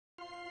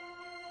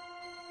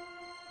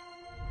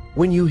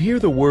When you hear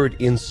the word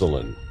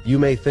insulin, you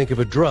may think of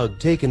a drug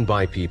taken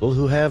by people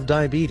who have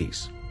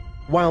diabetes.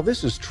 While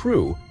this is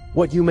true,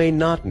 what you may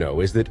not know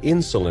is that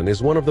insulin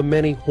is one of the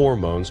many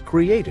hormones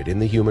created in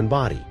the human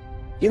body.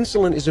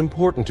 Insulin is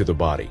important to the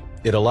body.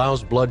 It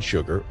allows blood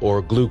sugar,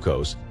 or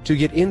glucose, to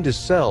get into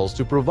cells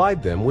to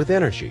provide them with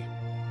energy.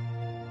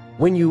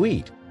 When you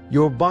eat,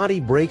 your body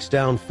breaks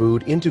down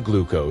food into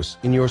glucose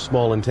in your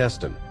small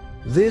intestine.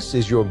 This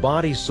is your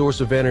body's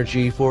source of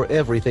energy for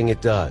everything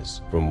it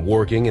does, from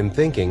working and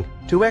thinking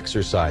to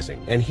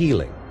exercising and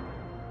healing.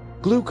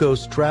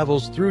 Glucose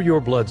travels through your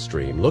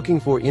bloodstream looking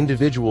for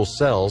individual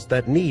cells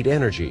that need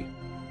energy.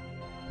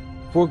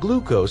 For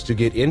glucose to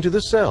get into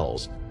the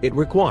cells, it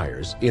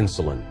requires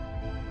insulin.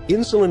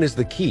 Insulin is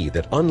the key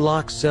that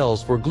unlocks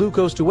cells for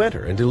glucose to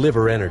enter and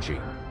deliver energy.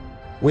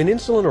 When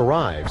insulin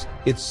arrives,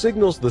 it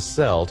signals the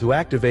cell to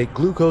activate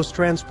glucose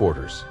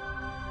transporters.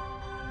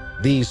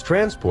 These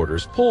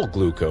transporters pull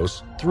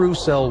glucose through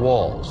cell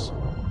walls.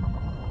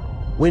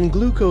 When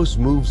glucose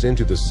moves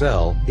into the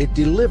cell, it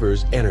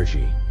delivers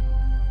energy.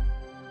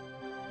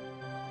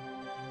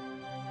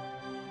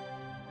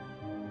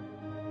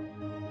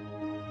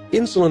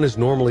 Insulin is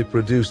normally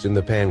produced in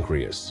the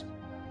pancreas.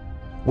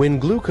 When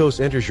glucose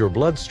enters your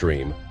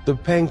bloodstream, the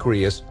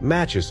pancreas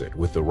matches it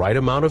with the right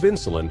amount of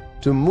insulin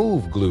to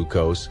move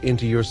glucose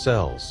into your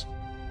cells.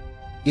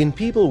 In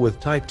people with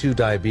type 2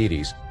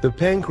 diabetes, the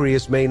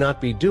pancreas may not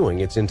be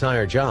doing its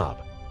entire job.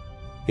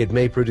 It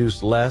may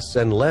produce less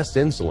and less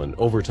insulin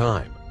over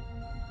time.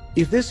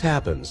 If this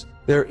happens,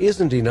 there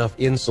isn't enough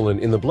insulin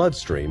in the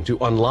bloodstream to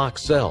unlock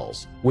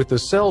cells. With the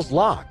cells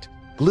locked,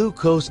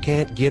 glucose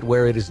can't get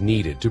where it is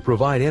needed to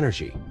provide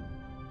energy.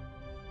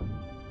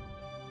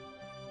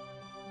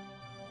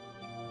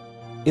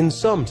 In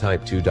some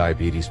type 2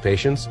 diabetes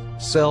patients,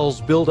 cells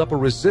build up a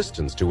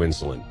resistance to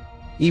insulin.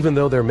 Even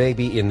though there may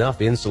be enough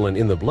insulin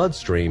in the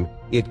bloodstream,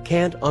 it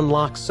can't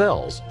unlock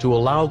cells to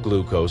allow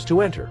glucose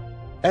to enter.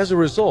 As a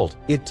result,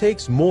 it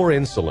takes more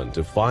insulin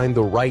to find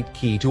the right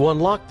key to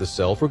unlock the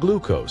cell for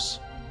glucose.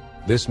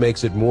 This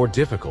makes it more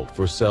difficult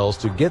for cells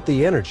to get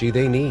the energy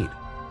they need.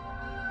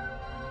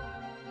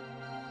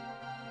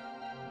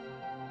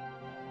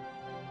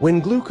 When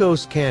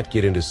glucose can't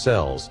get into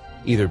cells,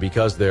 either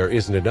because there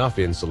isn't enough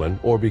insulin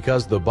or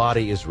because the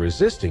body is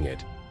resisting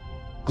it,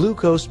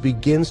 glucose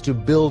begins to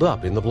build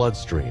up in the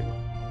bloodstream.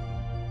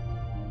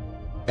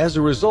 As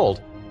a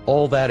result,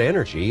 all that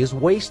energy is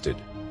wasted.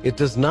 It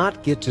does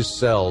not get to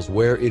cells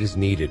where it is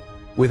needed.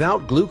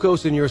 Without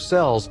glucose in your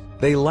cells,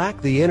 they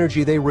lack the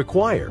energy they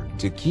require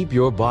to keep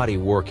your body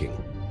working.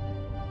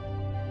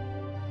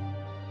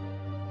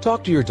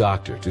 Talk to your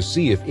doctor to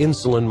see if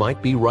insulin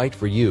might be right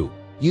for you.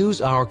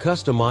 Use our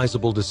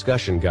customizable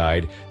discussion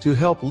guide to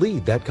help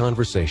lead that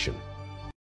conversation.